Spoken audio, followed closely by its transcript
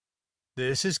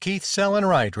This is Keith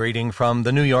Sellenwright reading from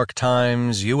the New York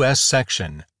Times U.S.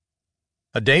 section.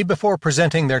 A day before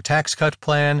presenting their tax cut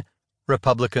plan,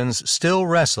 Republicans still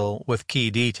wrestle with key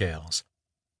details.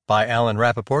 By Alan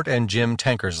Rappeport and Jim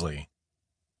Tankersley.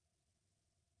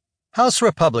 House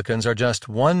Republicans are just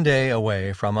one day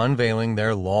away from unveiling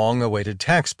their long-awaited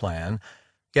tax plan,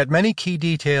 yet many key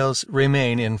details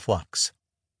remain in flux.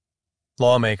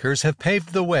 Lawmakers have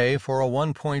paved the way for a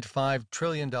 $1.5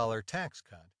 trillion tax cut.